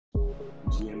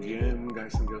GM,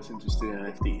 guys and girls interested in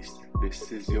NFTs.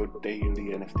 This is your day in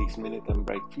the NFTs Minute. I'm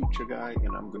Bright Future Guy,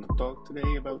 and I'm going to talk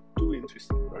today about two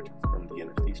interesting projects from the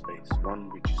NFT space. One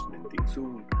which is minting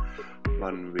soon,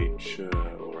 one which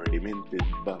already minted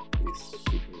but is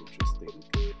super interesting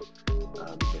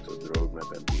because of the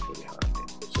roadmap and people behind it.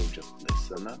 So just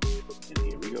listen up, and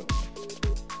here we go.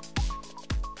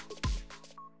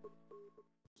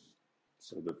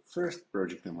 So the first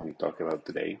project I'm going to talk about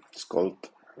today is called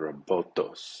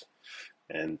Robotos,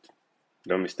 and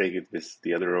don't mistake it with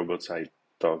the other robots I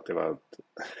talked about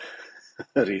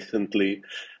recently,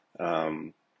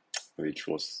 which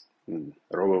was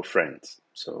Robo Friends.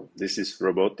 So this is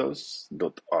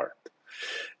Robotos.art,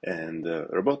 and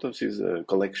Robotos is a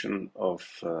collection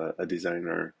of a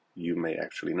designer you may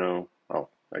actually know. Oh,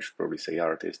 I should probably say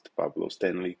artist, Pablo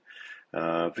Stanley.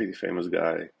 Pretty famous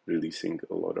guy, releasing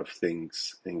a lot of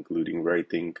things, including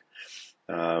writing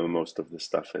most of the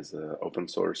stuff as open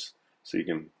source, so you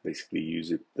can basically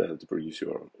use it to produce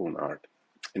your own art.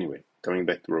 Anyway, coming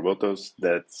back to Robotos,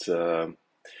 that's a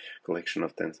collection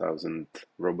of 10,000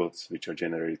 robots which are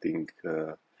generating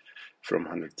from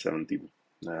 170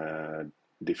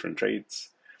 different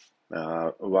traits.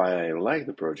 Why I like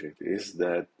the project is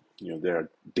that there are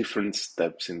different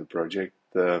steps in the project.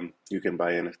 You can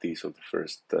buy NFTs of the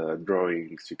first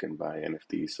drawings, you can buy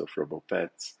NFTs of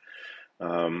RoboPets,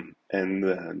 and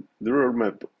the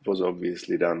roadmap was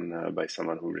obviously done by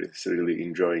someone who is really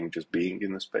enjoying just being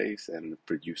in the space and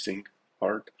producing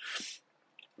art.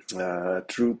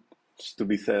 Truth to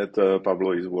be said,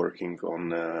 Pablo is working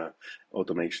on an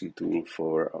automation tool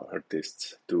for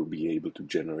artists to be able to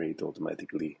generate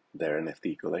automatically their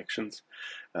NFT collections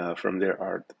from their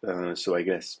art. So I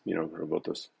guess,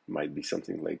 Robotos might be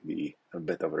something like the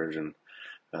beta version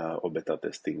or beta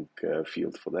testing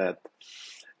field for that.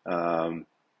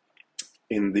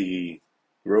 In the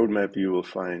roadmap, you will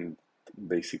find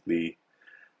basically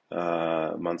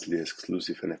monthly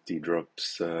exclusive NFT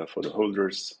drops for the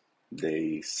holders.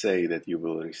 They say that you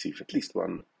will receive at least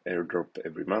one airdrop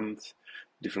every month.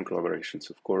 Different collaborations,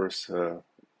 of course.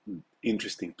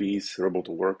 Interesting piece, Roboto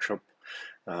Workshop.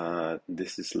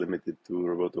 This is limited to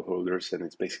Roboto holders, and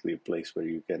it's basically a place where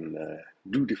you can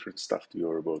do different stuff to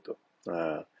your Roboto.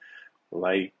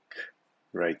 Like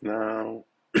right now,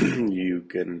 you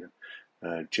can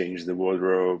change the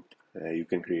wardrobe, you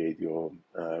can create your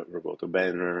Roboto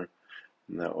banner,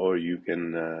 or you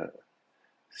can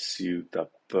suit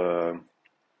up your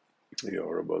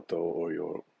Roboto or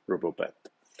your RoboPet.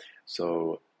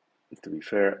 So, to be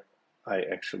fair, I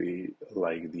actually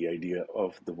like the idea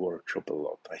of the workshop a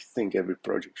lot. I think every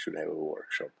project should have a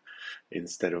workshop.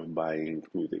 Instead of buying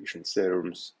mutation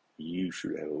serums, you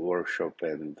should have a workshop,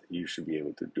 and you should be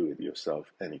able to do it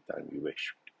yourself anytime you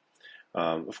wish.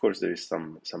 Of course, there is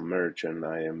some merch, and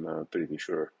I am pretty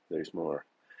sure there is more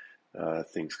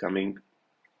things coming.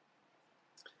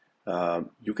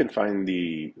 You can find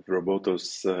the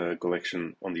Robotos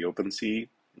collection on the OpenSea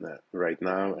right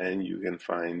now, and you can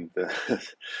find 3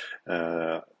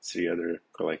 other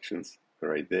collections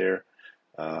right there.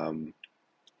 I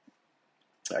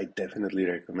definitely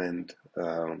recommend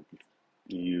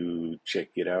you check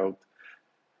it out,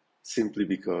 simply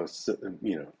because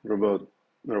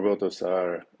Robotos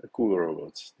are cool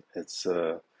robots. It's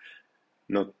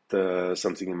not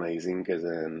something amazing as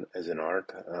an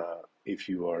art if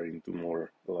you are into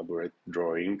more elaborate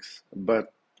drawings,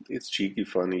 but it's cheeky,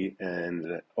 funny,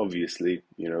 and obviously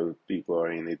people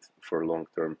are in it for long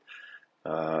term,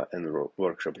 and the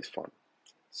workshop is fun.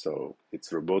 So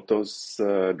it's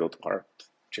robotos.art.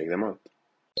 Check them out.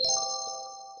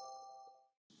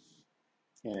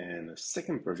 And the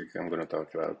second project I'm going to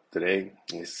talk about today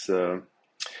is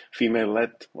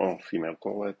female-led, or female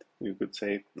co-led, you could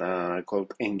say,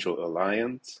 called Angel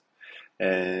Alliance,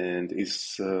 and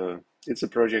it's a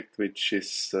project which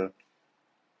is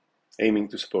aiming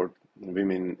to support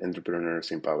women entrepreneurs'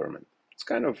 empowerment. It's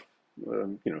kind of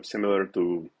similar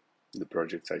to the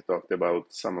projects I talked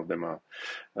about. Some of them are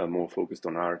more focused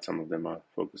on art, some of them are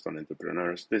focused on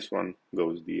entrepreneurs. This one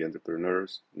goes the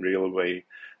entrepreneurs real way,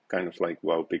 kind of like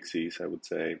Wow Pixies, I would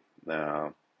say.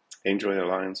 Angel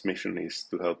Alliance mission is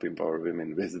to help empower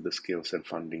women with the skills and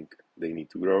funding they need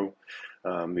to grow.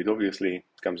 It obviously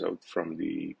comes out from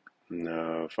the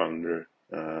founder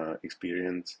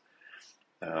experience.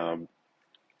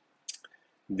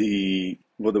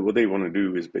 What they want to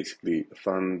do is basically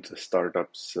fund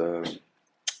startups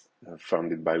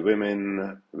funded by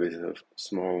women with a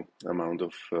small amount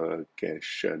of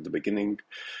cash at the beginning.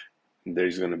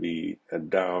 There's going to be a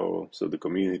DAO, so the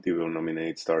community will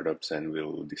nominate startups and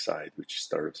will decide which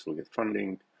startups will get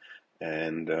funding.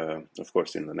 And of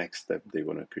course, in the next step, they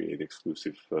want to create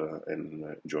exclusive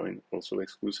and join also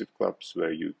exclusive clubs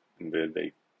where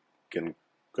they can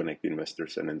connect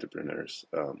investors and entrepreneurs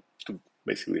to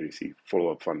basically receive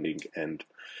follow-up funding and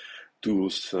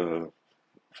tools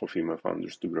for female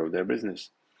founders to grow their business.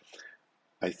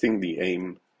 I think the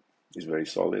aim is very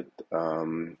solid,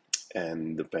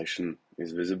 and the passion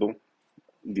is visible.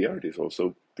 The art is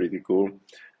also pretty cool.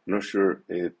 Not sure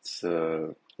it's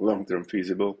long-term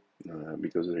feasible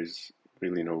because there is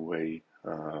really no way,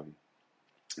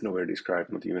 nowhere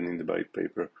described, not even in the white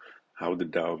paper, how the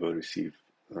DAO will receive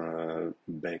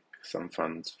back some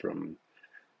funds from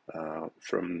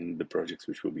the projects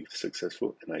which will be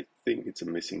successful. And I think it's a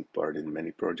missing part in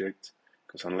many projects,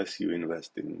 because unless you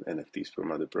invest in NFTs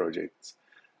from other projects,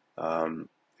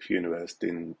 if you invest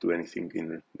into anything in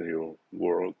the real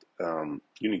world,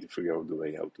 you need to figure out the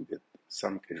way how to get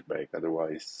some cash back.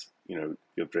 Otherwise,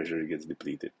 your treasury gets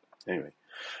depleted. Anyway,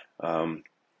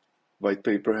 white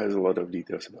paper has a lot of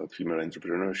details about female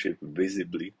entrepreneurship.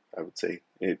 Visibly, I would say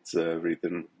it's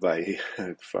written by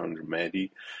founder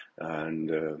Maddie,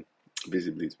 and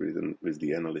visibly it's written with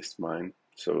the analyst mind.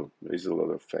 So there's a lot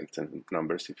of facts and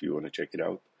numbers if you want to check it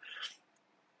out.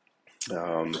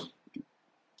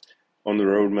 On the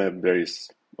roadmap, there is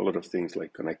a lot of things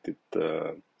like connecting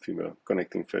female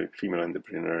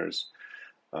entrepreneurs,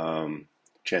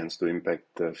 chance to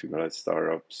impact female-led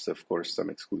startups, of course, some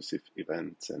exclusive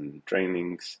events and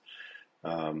trainings,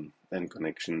 and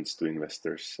connections to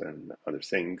investors and other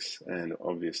things. And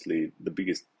obviously, the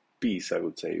biggest piece, I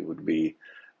would say, would be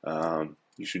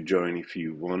you should join if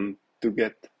you want to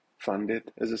get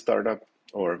funded as a startup,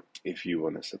 or if you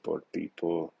want to support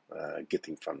people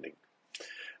getting funding.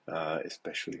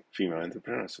 Especially female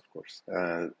entrepreneurs, of course.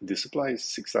 The supply is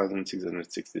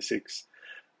 6,666.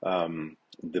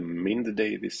 The mint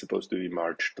date is supposed to be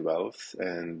March 12th,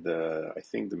 and I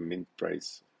think the mint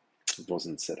price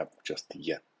wasn't set up just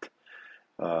yet.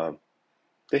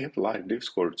 They have live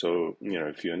Discord, so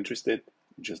if you're interested,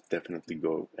 just definitely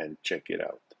go and check it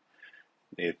out.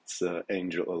 It's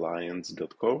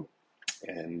angelalliance.co,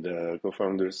 and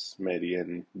co-founders Maddie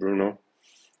and Bruno,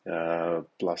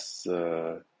 plus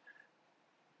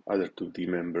other 2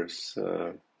 team members,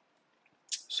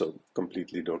 so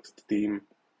completely doxed team,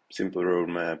 simple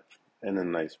roadmap, and a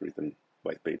nice written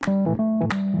white paper.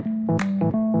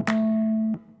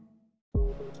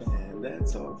 And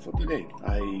that's all for today.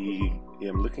 I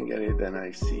am looking at it and I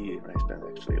see I spent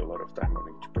actually a lot of time on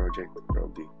each project,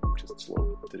 probably just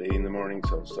slow today in the morning,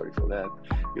 so sorry for that.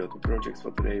 The other projects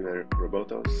for today were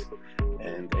Robotos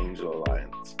and Angel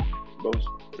Alliance. Both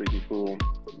pretty cool.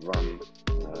 One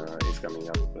is coming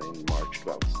up in March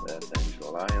 12th as Angel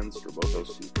Alliance.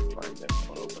 Robotos, you can find them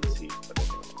on OpenSea, but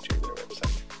definitely check their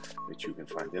website, which you can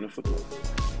find in a footnote.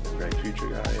 Great future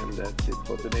guy, and that's it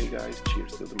for today, guys.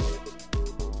 Cheers to the morning.